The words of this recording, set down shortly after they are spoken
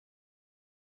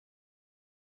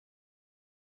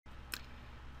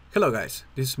Hello guys,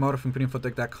 this is Mauro from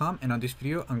infotech.com, and on this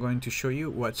video I'm going to show you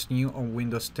what's new on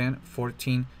Windows 10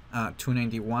 14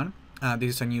 291.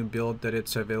 This is a new build that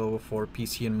it's available for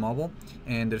PC and mobile,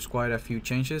 and there's quite a few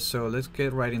changes, so let's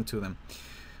get right into them.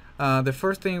 The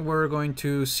first thing we're going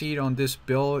to see on this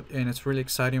build, and it's really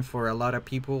exciting for a lot of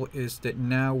people, is that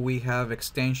now we have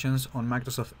extensions on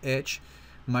Microsoft Edge.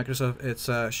 Microsoft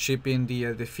it's shipping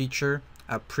the feature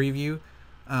preview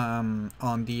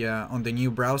on the new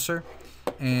browser,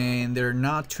 and there are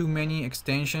not too many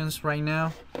extensions right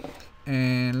now.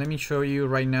 And let me show you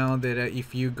right now that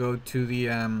if you go to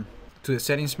the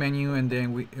settings menu, and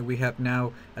then we have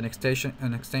now an extension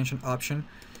option,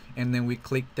 and then we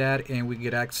click that and we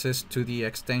get access to the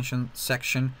extension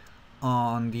section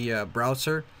on the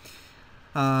browser.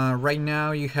 Right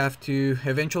now you have to,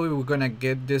 eventually we're gonna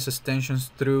get these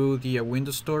extensions through the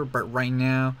Windows Store, but right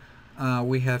now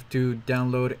we have to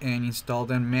download and install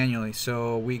them manually.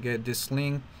 So we get this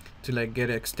link to get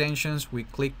extensions, we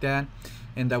click that,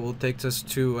 and that will take us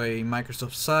to a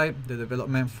Microsoft site, the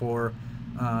development for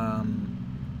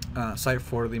site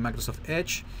for the Microsoft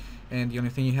Edge. And the only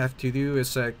thing you have to do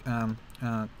is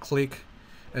click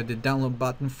the download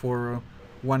button for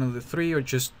one of the three, or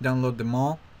just download them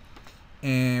all.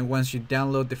 And once you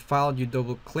download the file, you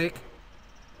double click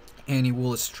and it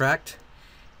will extract,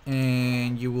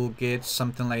 and you will get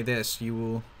something like this. You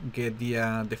will get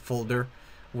the folder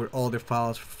with all the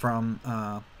files from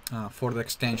for the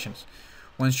extensions.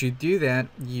 Once you do that,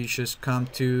 you just come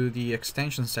to the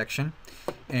extension section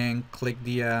and click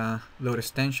the load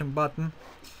extension button,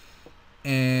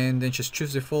 and then just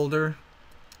choose the folder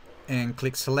and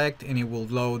click select, and it will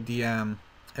load the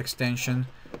extension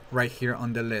right here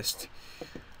on the list.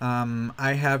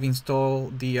 I have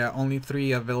installed the only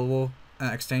 3 available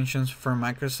extensions from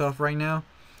Microsoft right now,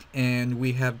 and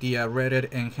we have the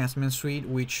Reddit enhancement suite,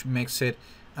 which makes it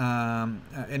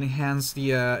enhance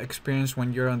the experience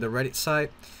when you're on the Reddit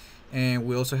site. And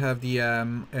we also have the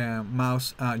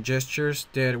mouse gestures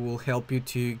that will help you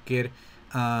to get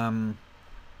a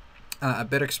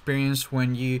better experience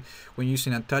when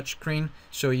using a touch screen.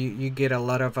 So you get a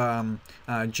lot of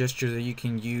gestures that you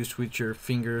can use with your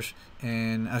fingers.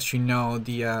 And as you know,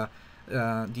 the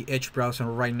Edge browser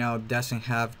right now doesn't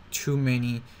have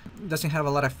a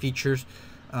lot of features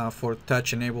for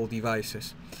touch enabled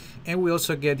devices. And we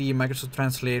also get the Microsoft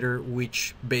Translator,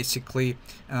 which basically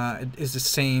is the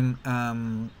same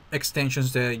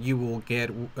extensions that you will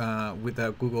get with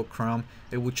Google Chrome.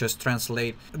 It would just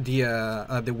translate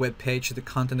the web page, the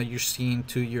content that you're seeing,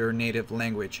 to your native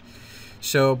language.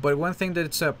 So, but one thing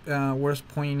that's worth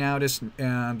pointing out is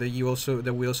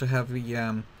that we also have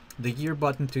the gear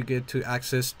button to get to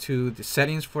access to the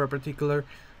settings for a particular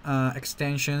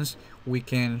extensions. We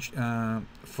can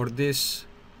for this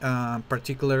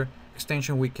particular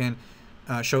extension, we can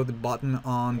show the button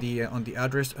on the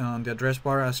address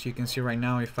bar. As you can see right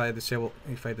now, if I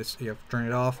turn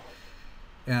it off,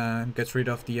 gets rid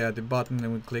of the button,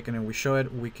 then we click it and we show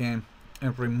it. We can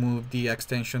remove the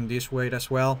extension this way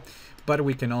as well, but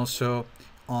we can also,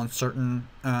 on certain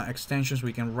extensions,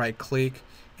 we can right click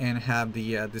and have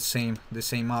the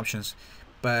same options.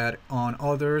 But on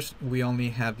others, we only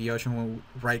have the option, when we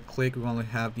right click, we only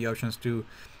have the options to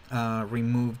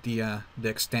remove the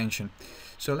extension.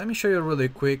 So let me show you really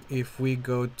quick. If we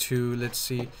go to, let's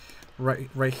see,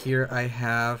 right here I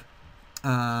have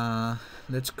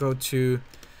let's go to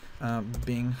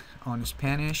Bing on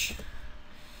Spanish,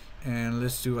 and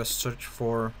let's do a search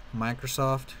for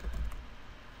Microsoft,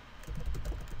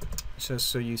 just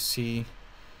so you see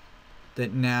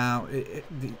that now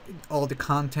all the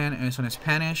content is on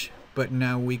Spanish, but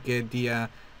now we get the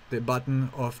button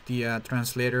of the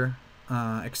translator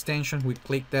extension. We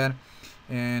click that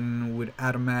and would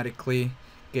automatically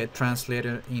get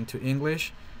translated into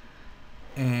English.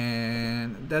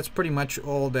 And that's pretty much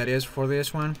all that is for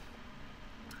this one.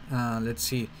 Let's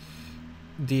see,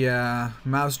 the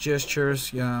mouse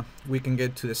gestures, we can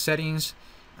get to the settings.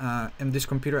 In this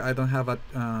computer I don't have a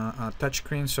touch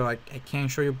screen, so I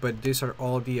can't show you, but these are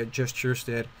all the gestures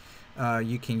that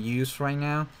you can use right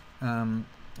now,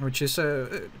 which is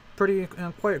pretty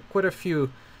quite a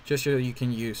few gestures that you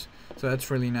can use. So that's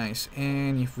really nice.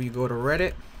 And if we go to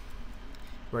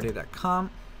reddit.com,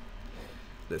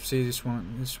 let's see this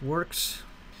works.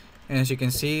 And as you can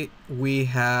see, we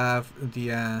have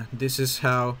the this is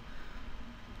how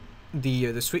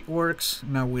the suite works.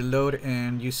 Now we load,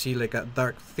 and you see like a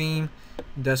dark theme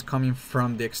that's coming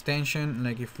from the extension.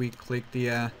 Like if we click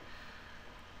the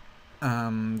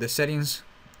settings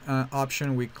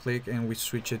option, we click and we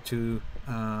switch it to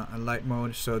a light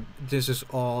mode. So this is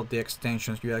all the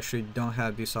extensions. You actually don't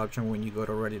have this option when you go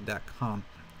to reddit.com.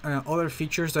 other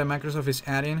features that Microsoft is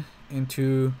adding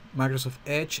into Microsoft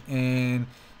Edge, and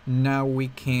now we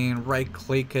can right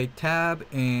click a tab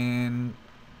and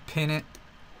pin it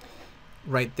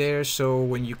right there. So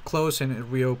when you close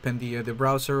and reopen the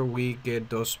browser, we get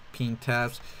those pin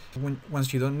tabs.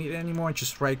 Once you don't need it anymore,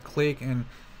 just right click and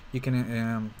you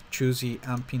can choose the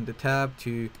unpin the tab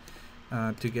to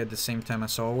get the same time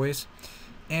as always.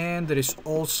 And there is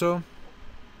also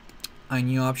a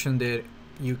new option that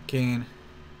you can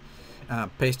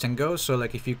paste and go. So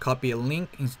like if you copy a link,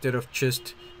 instead of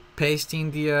just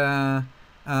pasting the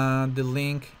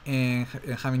link and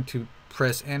having to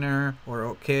press enter or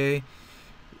OK,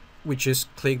 we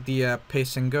just click the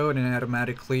paste and go, and it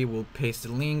automatically will paste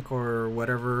the link or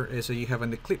whatever is that you have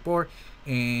on the clipboard,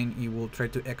 and you will try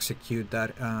to execute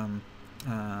that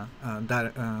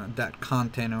that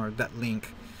content or that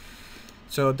link.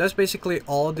 So that's basically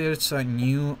all that's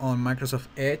new on Microsoft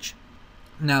Edge.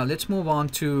 Now let's move on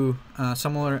to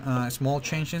some other small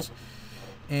changes,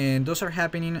 and those are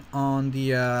happening on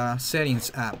the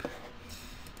settings app.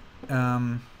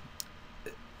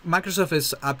 Microsoft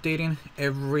is updating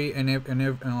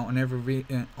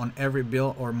on every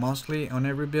bill, or mostly on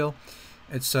every bill.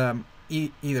 It's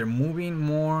either moving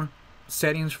more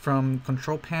settings from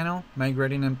control panel,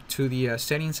 migrating them to the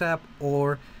settings app,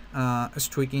 or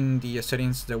tweaking the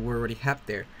settings that we already have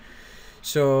there.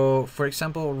 So for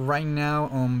example, right now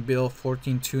on bill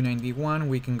 14291,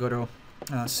 we can go to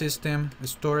system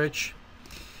storage,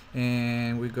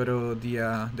 and we go to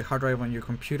the hard drive on your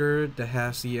computer that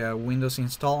has the Windows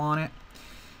install on it.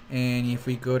 And if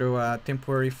we go to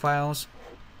temporary files,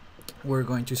 we're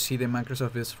going to see that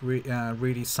Microsoft is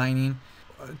redesigning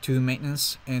to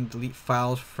maintenance and delete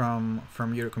files from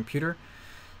your computer.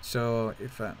 So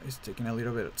if it's taking a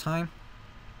little bit of time,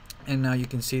 and now you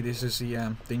can see this is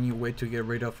the new way to get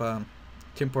rid of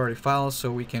temporary files.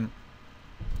 So we can,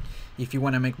 if you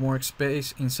want to make more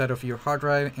space inside of your hard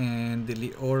drive and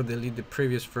delete the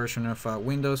previous version of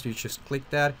Windows, you just click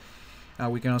that.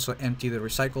 We can also empty the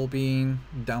recycle bin,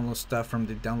 download stuff from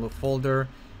the download folder,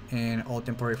 and all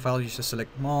temporary files, you just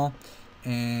select them all,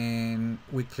 and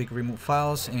we click remove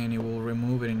files, and it will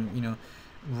remove it. And you know,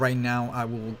 right now I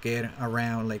will get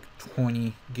around like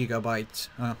 20 gigabytes,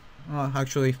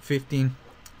 actually 15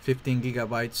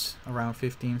 gigabytes, around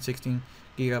 16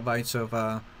 gigabytes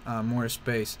of more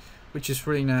space, which is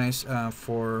really nice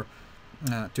for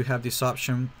to have this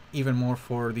option, even more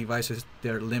for devices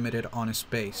that are limited on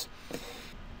space.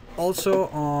 Also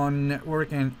on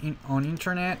network and on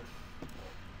internet,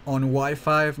 on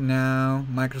Wi-Fi, now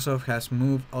Microsoft has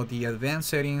moved all the advanced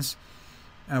settings,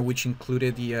 which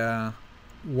included the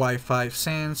Wi-Fi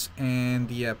Sense and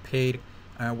the paid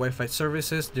Wi-Fi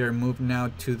services. They're moved now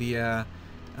to the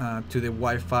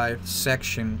Wi-Fi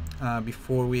section.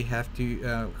 Before we have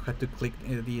to click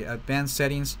the advanced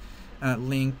settings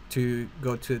link to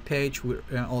go to the page with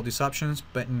all these options,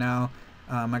 but now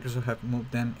Microsoft have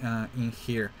moved them in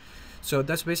here. So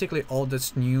that's basically all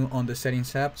that's new on the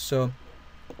settings app. So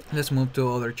let's move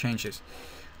to other changes.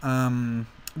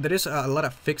 There is a lot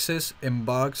of fixes and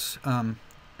bugs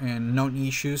and known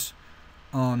issues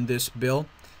on this bill,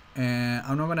 and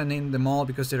I'm not gonna name them all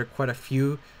because there are quite a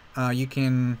few. You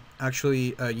can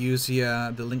actually use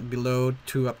the link below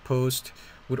to a post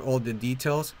with all the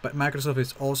details, but Microsoft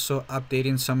is also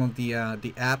updating some of the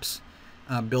apps,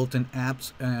 built-in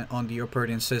apps on the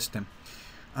operating system.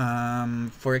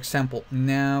 For example,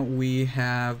 now we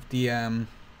have the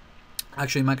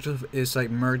actually Microsoft is like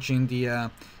merging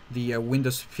the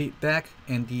Windows feedback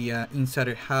and the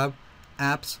Insider Hub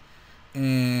apps,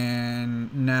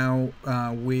 and now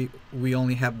we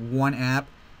only have one app,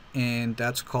 and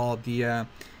that's called the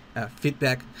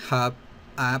Feedback Hub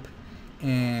app.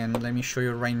 And let me show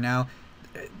you right now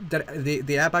that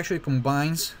the app actually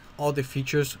combines all the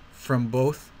features from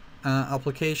both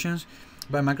applications,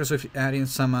 but Microsoft adding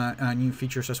some new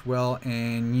features as well,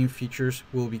 and new features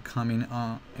will be coming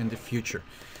in the future.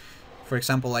 For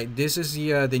example, like this is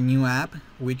the new app,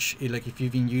 which like if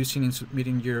you've been using and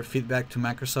submitting your feedback to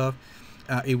Microsoft,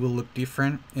 it will look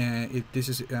different. If this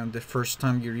is the first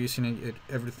time you're using it,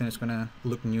 everything is gonna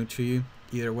look new to you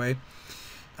either way.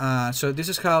 So this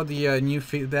is how the new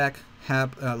feedback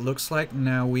hub looks like.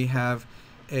 Now we have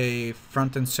a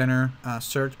front and center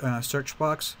search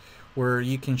box where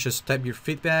you can just type your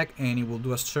feedback and it will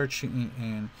do a search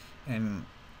and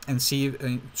see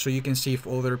if, so you can see if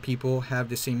other people have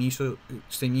the same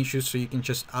issues. So you can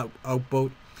just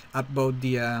upvote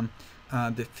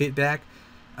the feedback,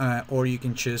 or you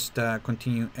can just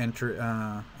continue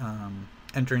entering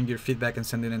your feedback and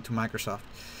sending it to Microsoft.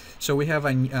 So we have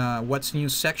a what's new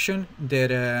section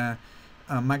that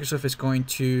Microsoft is going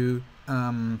to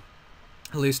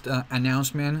list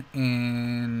announcement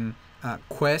and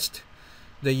quest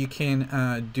that you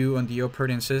can do on the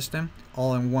operating system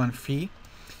all in one fee.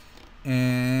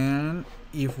 And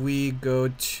if we go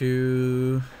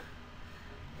to,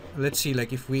 let's see,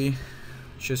 like if we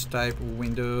just type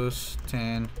Windows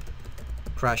 10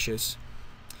 crashes,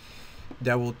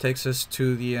 that will take us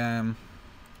to the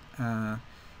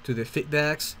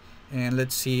feedbacks. And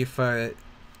let's see if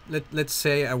let's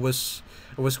say I was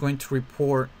going to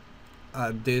report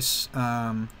this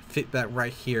feedback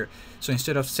right here. So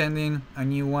instead of sending a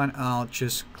new one, I'll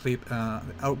just click the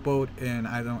output, and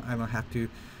I don't have to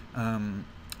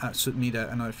submit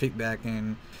another feedback.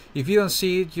 And if you don't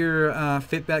see your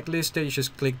feedback listed, you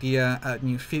just click the add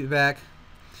new feedback.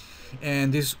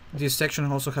 And this section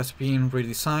also has been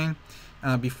redesigned.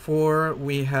 Before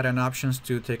we had an options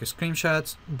to take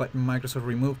screenshots, but Microsoft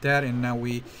removed that, and now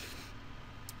we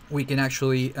can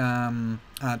actually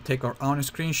take our own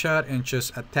screenshot and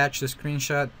just attach the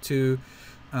screenshot to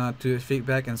the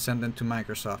feedback and send them to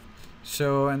Microsoft.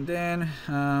 So, and then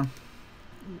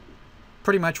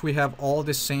pretty much we have all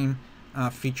the same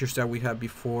features that we had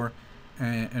before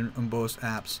on both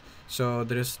apps. So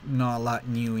there's not a lot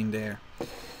new in there.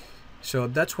 So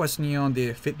that's what's new on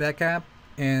the feedback app.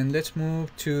 And let's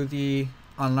move to the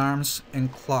alarms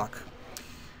and clock.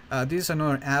 This is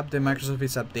another app that Microsoft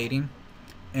is updating,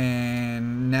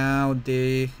 and now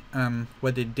they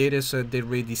what they did is they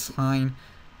redesigned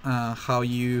how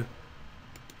you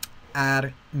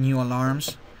add new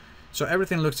alarms. So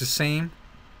everything looks the same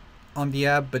on the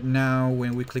app, but now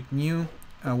when we click new,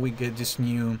 we get this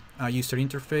new user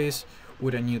interface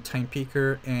with a new time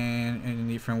picker and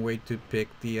a different way to pick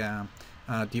the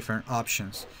different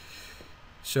options.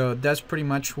 So that's pretty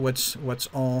much what's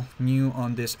all new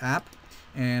on this app.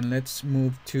 And let's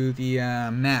move to the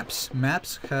maps.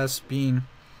 Maps has been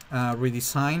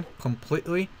redesigned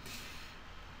completely,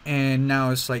 and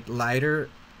now it's like lighter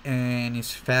and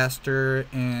it's faster,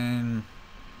 and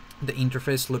the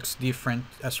interface looks different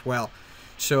as well.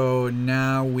 So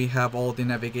now we have all the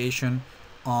navigation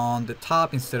on the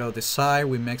top instead of the side,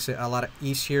 which makes it a lot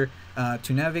easier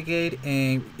to navigate,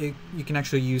 and you can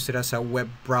actually use it as a web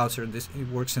browser. It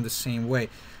works in the same way.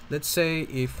 Let's say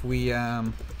if we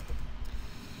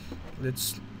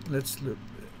let's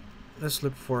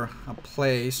look for a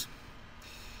place,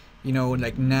 you know,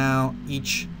 like now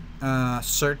each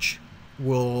search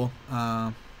will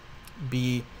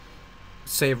be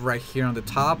saved right here on the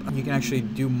top. You can actually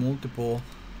do multiple,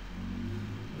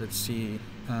 let's see,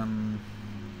 Long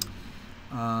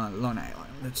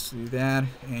Island, let's do that.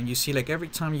 And you see, like every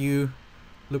time you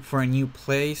look for a new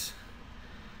place,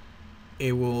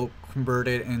 it will convert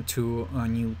it into a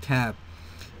new tab.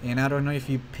 And I don't know if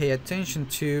you pay attention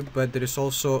to, but there is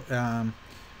also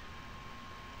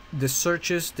the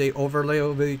searches, they overlay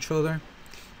over each other.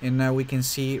 And now we can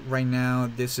see right now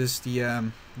this is the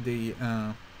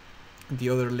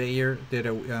other layer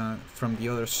that from the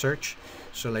other search.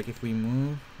 So like if we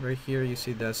move right here, you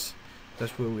see that's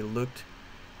where we looked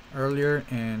earlier,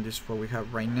 and this is what we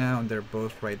have right now, and they're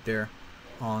both right there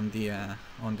on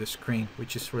the screen,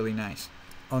 which is really nice.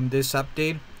 On this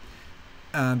update,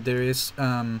 there is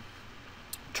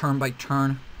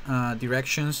turn-by-turn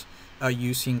directions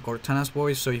using Cortana's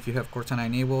voice. So if you have Cortana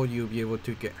enabled, you'll be able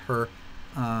to get her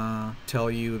tell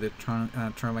you the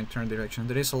turn-by-turn direction.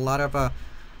 There is a lot of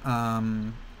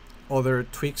other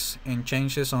tweaks and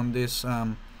changes on this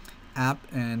app,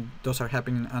 and those are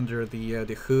happening under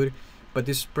the hood. But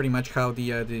this is pretty much how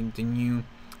the new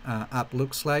app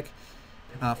looks like.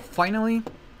 Finally,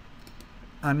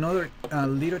 another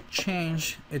little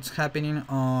change, it's happening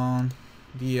on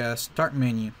the start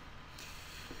menu.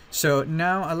 So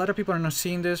now a lot of people are not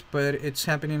seeing this, but it's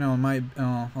happening on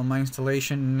my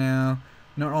installation now.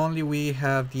 Not only we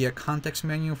have the context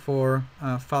menu for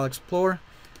File Explorer,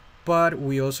 but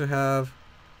we also have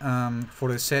for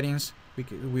the settings,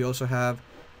 we also have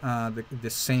the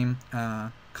same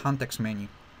context menu.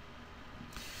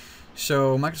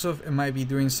 So Microsoft might be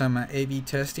doing some A/B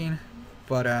testing,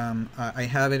 but I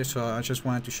have it, so I just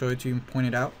wanted to show it to you and point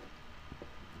it out.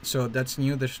 So that's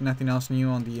new. There's nothing else new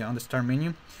on the start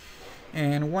menu.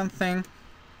 And one thing,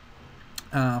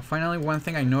 finally, one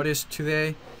thing I noticed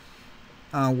today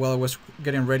while I was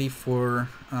getting ready for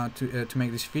to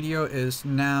make this video is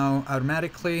now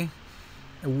automatically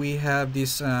we have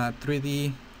this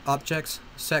 3D objects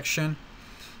section.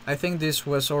 I think this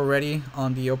was already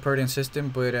on the operating system,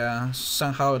 but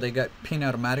somehow they got pinned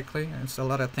automatically. It's a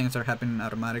lot of things are happening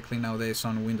automatically nowadays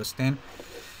on Windows 10.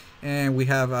 And we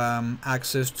have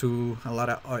access to a lot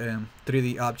of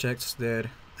 3D objects that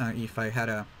if I had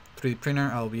a 3D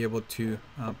printer, I'll be able to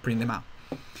print them out.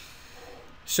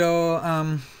 So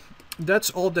that's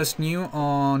all that's new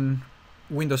on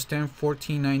Windows 10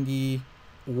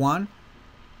 1491.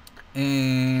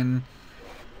 And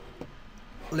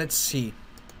let's see,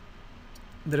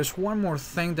 there's one more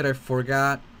thing that I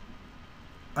forgot.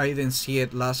 I didn't see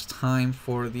it last time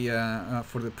for the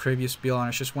previous build, and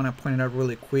I just want to point it out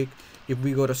really quick. If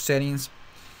we go to settings,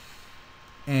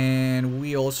 and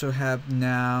we also have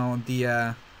now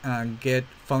the get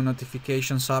phone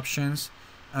notifications options.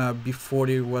 Before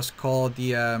it was called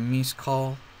the missed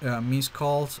calls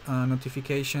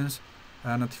notification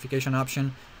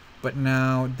option, but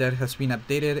now that has been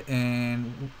updated,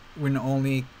 and we not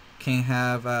only can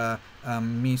have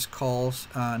missed calls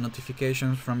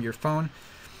notifications from your phone,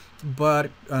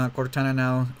 but Cortana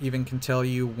now even can tell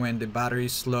you when the battery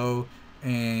is low,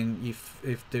 and if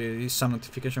there is some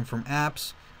notification from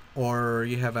apps, or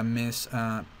you have a missed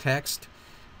text.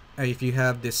 If you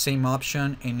have the same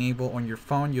option enabled on your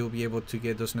phone, you'll be able to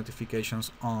get those notifications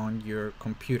on your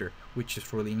computer, which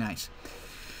is really nice.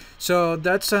 So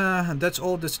that's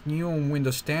all that's new on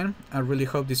Windows 10. I really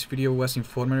hope this video was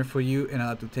informative for you, and I'd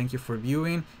like to thank you for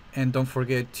viewing. And don't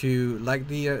forget to like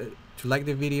the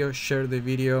video, share the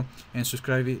video, and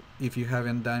subscribe if you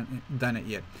haven't done it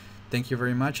yet. Thank you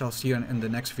very much. I'll see you in the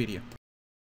next video.